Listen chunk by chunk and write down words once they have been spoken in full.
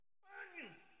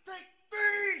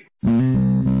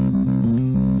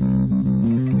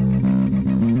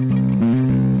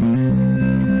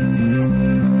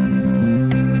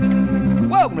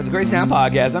Welcome to the Grace Town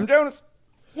Podcast. I'm Jonas.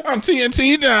 I'm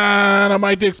TNT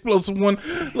Dynamite, the explosive one.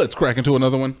 Let's crack into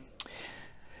another one.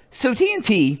 So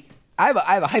TNT, I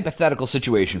have a hypothetical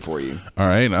situation for you. All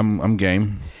right, I'm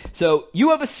game. So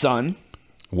you have a son.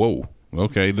 Whoa.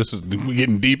 Okay, we're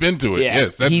getting deep into it. Yeah.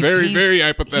 Yes, that's very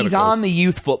hypothetical. He's on the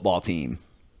youth football team,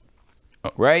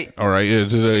 right? All right,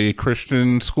 is it a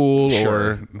Christian school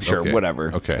Sure, or sure,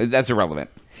 whatever. Okay, that's irrelevant.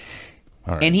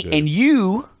 all right, And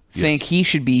you think he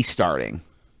should be starting.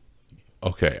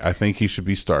 Okay, I think he should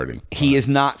be starting. He is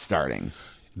not starting.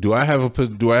 Do I have a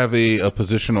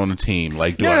position on the team?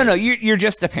 Like, No. You're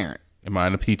just a parent. Am I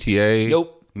in a PTA?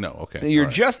 Nope. No. Okay. You're all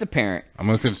right. just a parent. I'm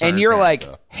a concerned and you're parent, like,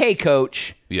 though. hey,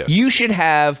 coach, Yes. you should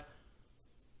have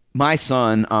my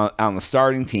son on the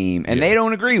starting team, and they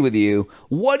don't agree with you.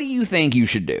 What do you think you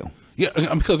should do? Yeah,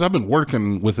 because I've been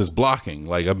working with his blocking.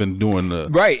 Like, I've been doing the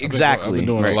I've been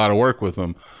doing a lot of work with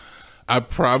him. I'd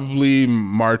probably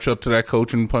march up to that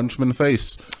coach and punch him in the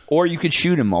face. Or you could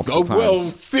shoot him multiple times. Well,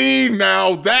 see,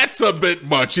 now that's a bit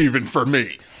much even for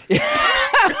me.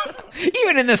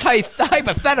 Even in this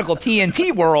hypothetical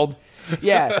TNT world.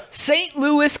 Yeah. St.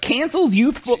 Louis cancels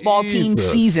youth football team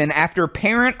season after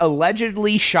parent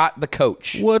allegedly shot the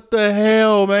coach. What the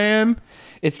hell, man?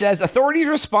 It says authorities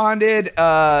responded.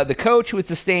 The coach, who had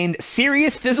sustained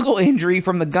serious physical injury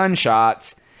from the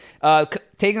gunshots,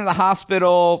 taken to the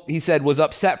hospital, he said, was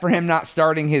upset for him not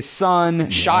starting his son,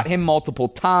 shot him multiple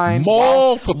times.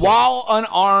 While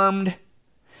unarmed.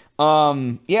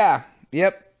 Yeah.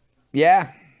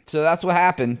 So that's what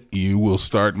happened. You will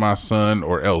start my son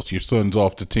or else your son's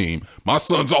off the team. My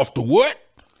son's off the what?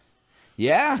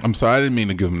 Yeah. I'm sorry, I didn't mean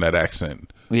to give him that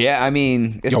accent. Yeah, I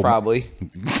mean, it's probably.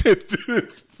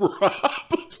 It's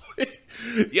probably.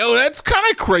 Yo, that's kind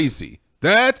of crazy.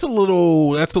 That's a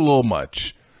little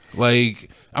much. Like,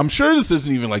 I'm sure this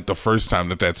isn't even like the first time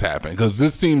that's happened, because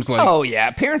this seems like... Oh, yeah.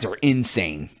 Parents are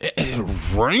insane.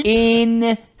 Right?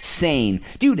 Insane.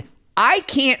 Dude, I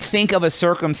can't think of a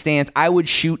circumstance I would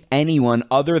shoot anyone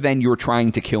other than you're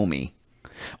trying to kill me.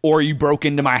 Or you broke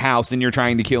into my house and you're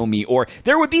trying to kill me. Or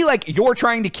there would be like, you're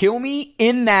trying to kill me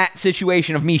in that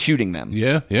situation of me shooting them.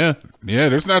 Yeah.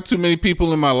 There's not too many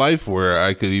people in my life where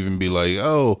I could even be like,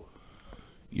 oh,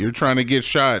 you're trying to get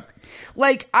shot.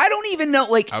 Like, I don't even know,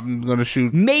 like... I'm going to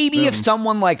shoot maybe them. If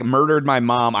someone, like, murdered my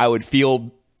mom, I would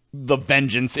feel the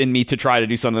vengeance in me to try to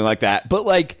do something like that. But,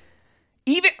 like,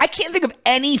 even... I can't think of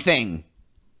anything.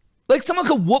 Like, someone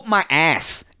could whoop my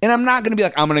ass, and I'm not going to be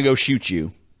like, I'm going to go shoot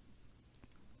you.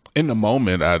 In the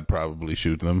moment, I'd probably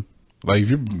shoot them. Like, if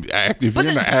you're in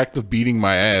the act of beating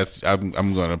my ass, I'm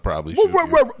going to probably shoot you.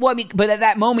 Well, I mean, but at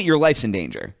that moment, your life's in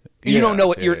danger. You don't know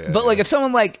what you're... But, like, if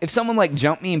someone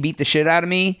jumped me and beat the shit out of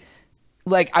me...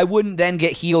 Like, I wouldn't then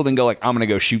get healed and go, like, I'm going to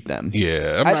go shoot them.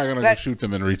 Yeah, I'm not going to go shoot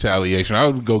them in retaliation. I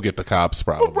would go get the cops,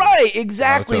 probably. Well, right,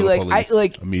 exactly.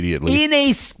 Immediately. In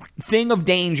a thing of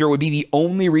danger would be the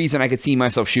only reason I could see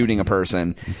myself shooting a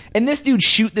person. And this dude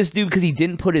shoot this dude because he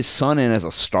didn't put his son in as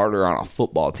a starter on a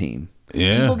football team.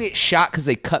 Yeah. People get shot because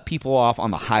they cut people off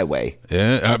on the highway.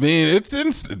 Yeah, I mean, that's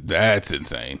insane.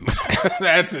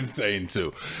 That's insane,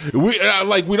 too. We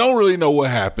don't really know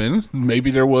what happened. Maybe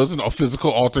there was a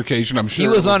physical altercation, I'm sure. He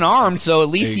was unarmed, so at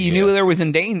least he knew there was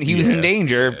he was in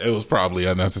danger. It was probably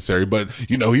unnecessary, but,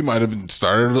 he might have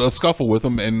started a scuffle with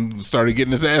him and started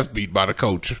getting his ass beat by the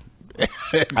coach.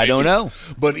 I don't know.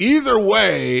 But either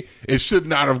way, it should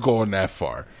not have gone that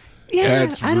far. Yeah,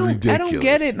 that's ridiculous. I don't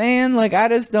get it, man. Like, I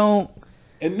just don't.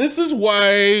 And this is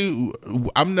why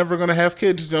I'm never going to have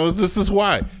kids, Jonas. This is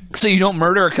why. So you don't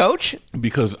murder a coach?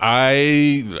 Because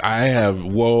I have,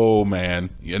 whoa, man.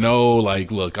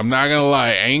 Look, I'm not going to lie.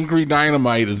 Angry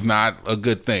Dynamite is not a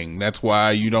good thing. That's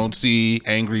why you don't see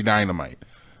Angry Dynamite.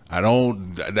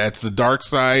 That's the dark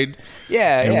side.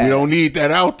 Yeah, and we don't need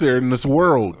that out there in this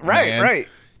world. Right, man. right.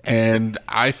 And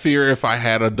I fear if I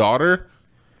had a daughter.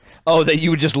 Oh, that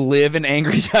you would just live in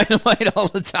Angry Dynamite all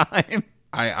the time?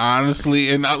 I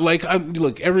honestly,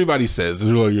 look, everybody says,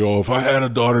 they're like, if I had a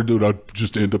daughter, dude, I'd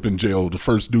just end up in jail. The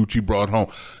first dude she brought home.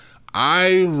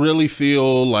 I really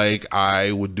feel like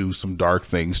I would do some dark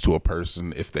things to a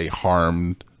person if they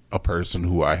harmed a person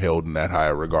who I held in that high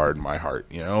regard in my heart,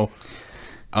 Yeah.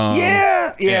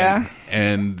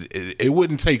 And it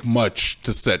wouldn't take much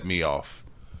to set me off.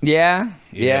 Yeah.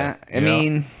 I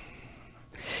mean...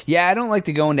 Yeah, I don't like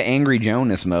to go into Angry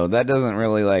Jonas mode. That doesn't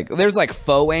really there's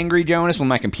faux Angry Jonas when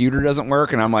my computer doesn't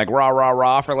work and I'm like rah, rah,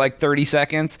 rah for 30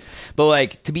 seconds.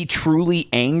 But to be truly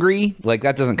angry,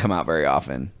 that doesn't come out very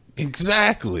often.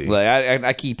 Exactly. Like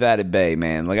I keep that at bay,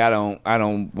 man. Like I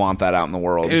don't want that out in the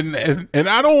world. And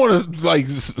I don't want to like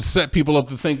set people up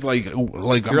to think like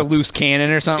You're a loose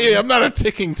cannon or something. Yeah, I'm not a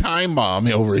ticking time bomb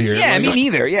over here. Yeah, like, me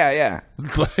neither. Yeah.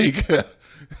 Like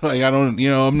I don't,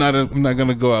 I'm not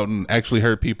gonna go out and actually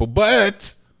hurt people.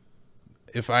 But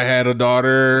if I had a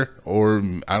daughter, or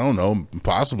I don't know,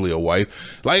 possibly a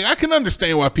wife, like I can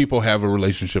understand why people have a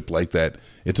relationship like that.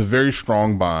 It's a very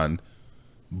strong bond.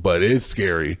 But it's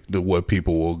scary that what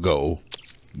people will go.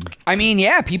 I mean,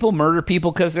 yeah, people murder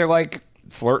people because they're like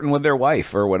flirting with their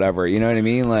wife or whatever. You know what I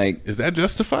mean? Like, is that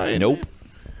justified? Nope.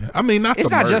 I mean, it's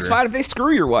not justified if they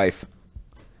screw your wife.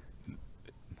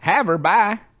 Have her,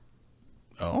 bye.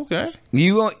 Oh, okay.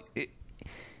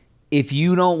 If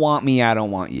you don't want me, I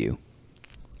don't want you.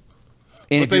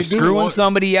 And but if you're screwing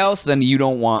somebody else, then you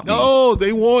don't want me. No,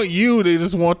 they want you. They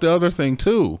just want the other thing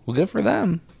too. Well, good for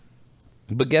them.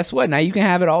 But guess what? Now you can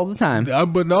have it all the time.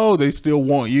 But no, they still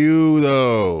want you,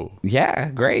 though. Yeah,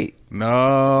 great. No.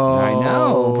 I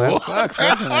know. That sucks,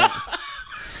 doesn't it?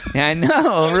 Yeah, I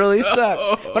know. It really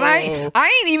sucks. But I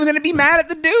ain't even going to be mad at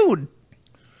the dude.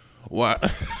 Why?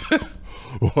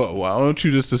 Why don't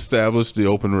you just establish the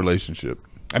open relationship?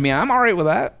 I mean, I'm all right with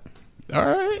that. All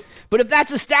right. But if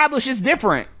that's established, it's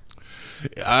different.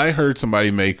 I heard somebody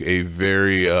make a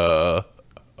very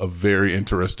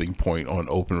interesting point on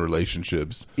open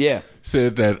relationships. Yeah.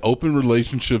 Said that open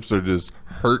relationships are just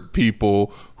hurt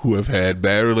people who have had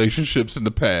bad relationships in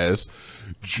the past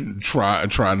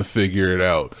trying to figure it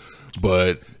out.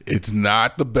 But it's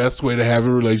not the best way to have a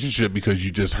relationship because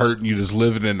you just hurt and you just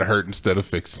living in the hurt instead of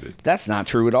fixing it. That's not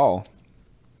true at all.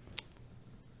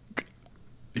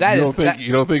 You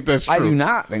don't think that's true? I do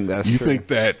not think that's true. You think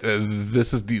that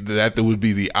that would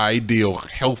be the ideal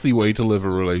healthy way to live a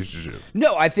relationship?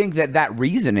 No, I think that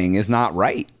reasoning is not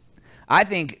right. I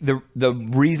think the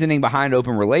reasoning behind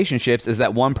open relationships is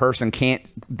that one person can't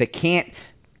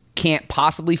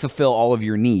possibly fulfill all of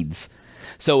your needs.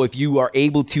 So if you are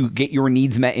able to get your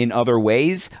needs met in other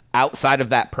ways outside of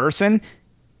that person,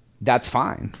 that's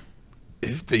fine.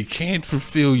 If they can't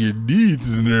fulfill your needs,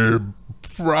 then they're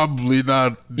probably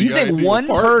not the you think ideal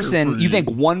partner for you. You think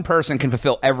one person can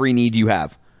fulfill every need you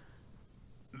have?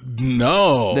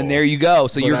 No. Then there you go.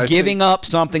 So you're giving up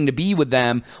something to be with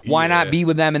them. Why not be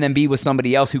with them and then be with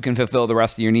somebody else who can fulfill the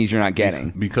rest of your needs you're not getting?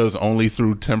 Because only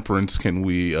through temperance can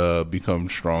we become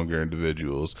stronger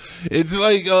individuals. It's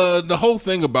like the whole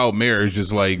thing about marriage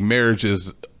is like marriage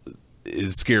is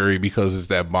scary because it's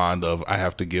that bond of I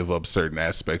have to give up certain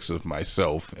aspects of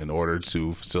myself in order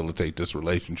to facilitate this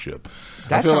relationship.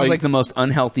 That sounds like the most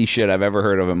unhealthy shit I've ever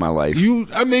heard of in my life.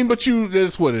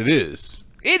 That's what it is.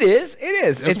 It is.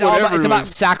 It's about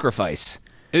sacrifice.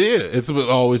 It's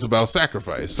always about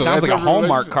sacrifice. So sounds like a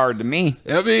Hallmark card to me.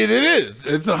 I mean, it is.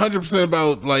 It's 100%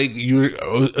 about like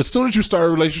as soon as you start a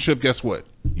relationship, guess what?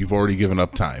 You've already given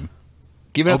up time.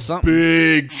 Giving up something.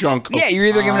 Big chunk of you're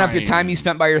either giving up your time you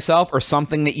spent by yourself or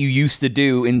something that you used to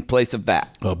do in place of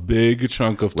that. A big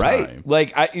chunk of time. Right.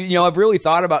 Like, I've really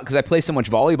thought about, because I play so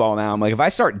much volleyball now, I'm like, if I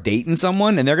start dating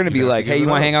someone and they're going to be like, hey, you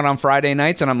want to hang out on Friday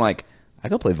nights? And I'm like, I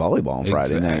go play volleyball on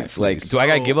Friday nights. Like, do I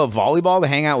got to give up volleyball to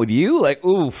hang out with you? Like,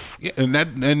 oof. Yeah, and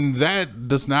that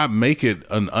does not make it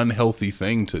an unhealthy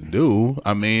thing to do.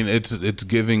 I mean, it's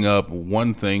giving up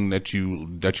one thing that you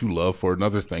love for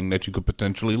another thing that you could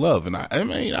potentially love. And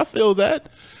I feel that.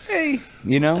 Hey,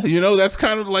 that's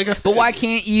kind of like I said. But why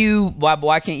can't you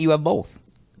have both?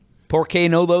 Por qué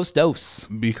no los dos?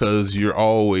 Because you're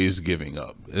always giving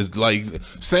up. It's like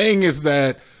saying is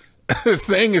that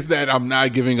I'm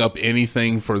not giving up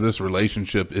anything for this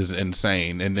relationship is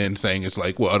insane. And then saying it's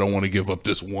like, well, I don't want to give up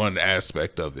this one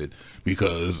aspect of it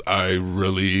because I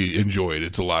really enjoy it.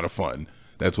 It's a lot of fun.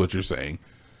 That's what you're saying.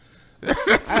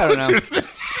 I don't know.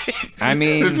 I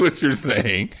mean, that's what you're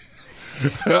saying.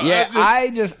 Yeah, I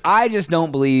just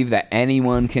don't believe that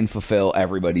anyone can fulfill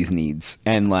everybody's needs.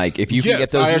 And like, if you can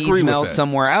get those needs met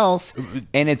somewhere else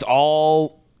and it's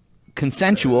all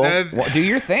consensual, do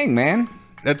your thing, man.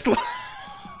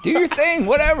 Do your thing,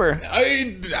 whatever.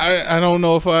 I don't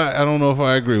know if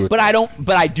I agree with that.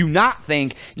 But I do not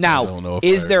think now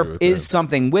is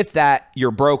something with that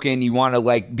you're broken, you want to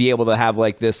like be able to have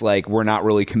like this like we're not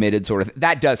really committed sort of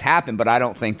that does happen, but I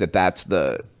don't think that that's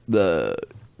the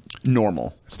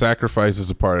normal. Sacrifice is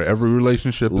a part of every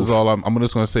relationship. Oof. Is all I'm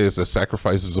just going to say is that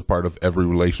sacrifice is a part of every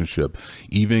relationship,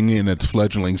 even in its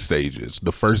fledgling stages.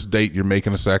 The first date, you're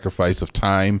making a sacrifice of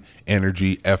time,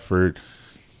 energy, effort,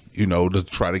 to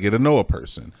try to get to know a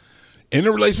person. In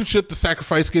a relationship, the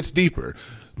sacrifice gets deeper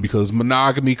because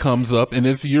monogamy comes up. And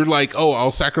if you're like, oh,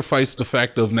 I'll sacrifice the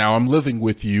fact of now I'm living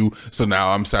with you, so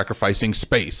now I'm sacrificing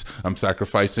space. I'm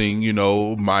sacrificing,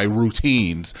 my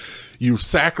routines. You're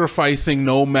sacrificing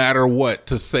no matter what.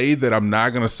 To say that I'm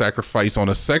not going to sacrifice on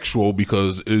a sexual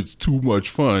because it's too much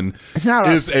fun is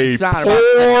a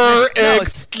poor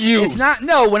excuse. It's not.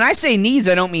 No, when I say needs,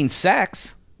 I don't mean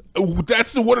sex.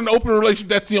 That's what an open relationship.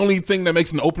 That's the only thing that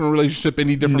makes an open relationship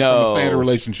any different from a standard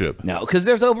relationship. No, because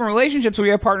there's open relationships where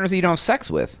you have partners that you don't have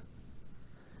sex with.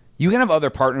 You can have other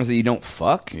partners that you don't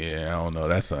fuck. Yeah, I don't know.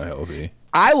 That's not healthy.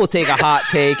 I will take a hot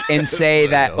take and say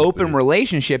that open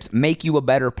relationships make you a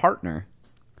better partner.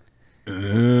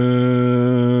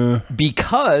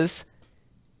 Because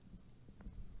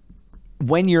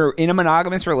when you're in a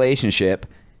monogamous relationship,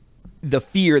 the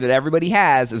fear that everybody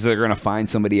has is they're going to find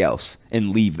somebody else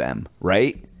and leave them,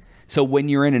 right? So when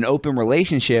you're in an open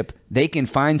relationship, they can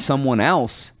find someone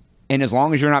else, and as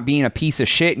long as you're not being a piece of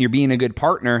shit and you're being a good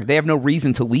partner, they have no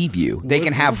reason to leave you. They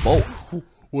can have both.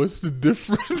 What's the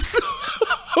difference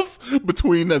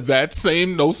between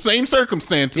those same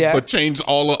circumstances, but change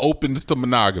all the opens to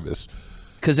monogamous?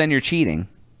 Because then you're cheating.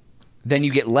 Then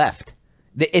you get left.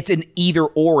 It's an either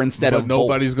or instead of both. But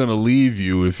nobody's going to leave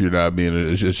you if you're not being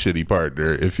a shitty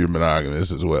partner if you're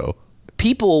monogamous as well.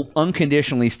 People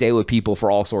unconditionally stay with people for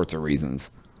all sorts of reasons.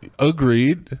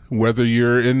 Agreed. Whether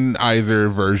you're in either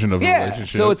version of a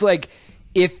relationship. So it's like,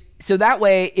 that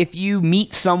way, if you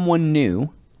meet someone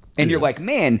new and you're like,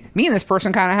 man, me and this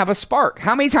person kind of have a spark.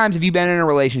 How many times have you been in a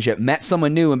relationship, met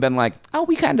someone new and been like, oh,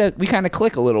 we kind of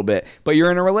click a little bit, but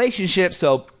you're in a relationship,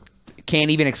 so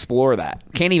can't even explore that.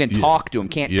 Can't even talk to them.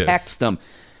 Can't text them.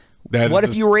 What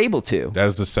if you were able to? That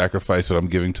is the sacrifice that I'm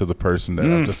giving to the person that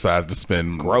I've decided to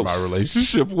spend my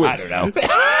relationship with. I don't know.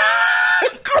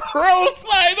 Gross.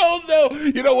 I don't know.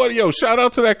 You know what? Yo, shout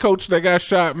out to that coach that got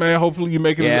shot, man. Hopefully you're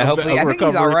making a recovery. I think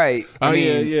he's all right.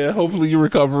 Yeah. Hopefully you're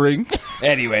recovering.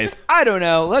 Anyways, I don't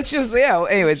know. Let's just,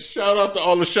 anyways. Shout out to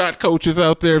all the shot coaches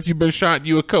out there. If you've been shot,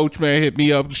 you a coach, man, hit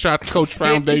me up. Shot Coach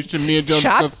Foundation. Me and John.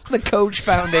 Shot the Coach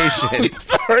Foundation. We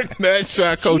starting that.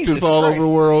 Shot coaches all over the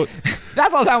world.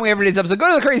 That's all the time we have for today's episode.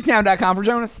 Go to thecrazytown.com for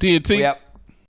Jonas. TNT. Yep.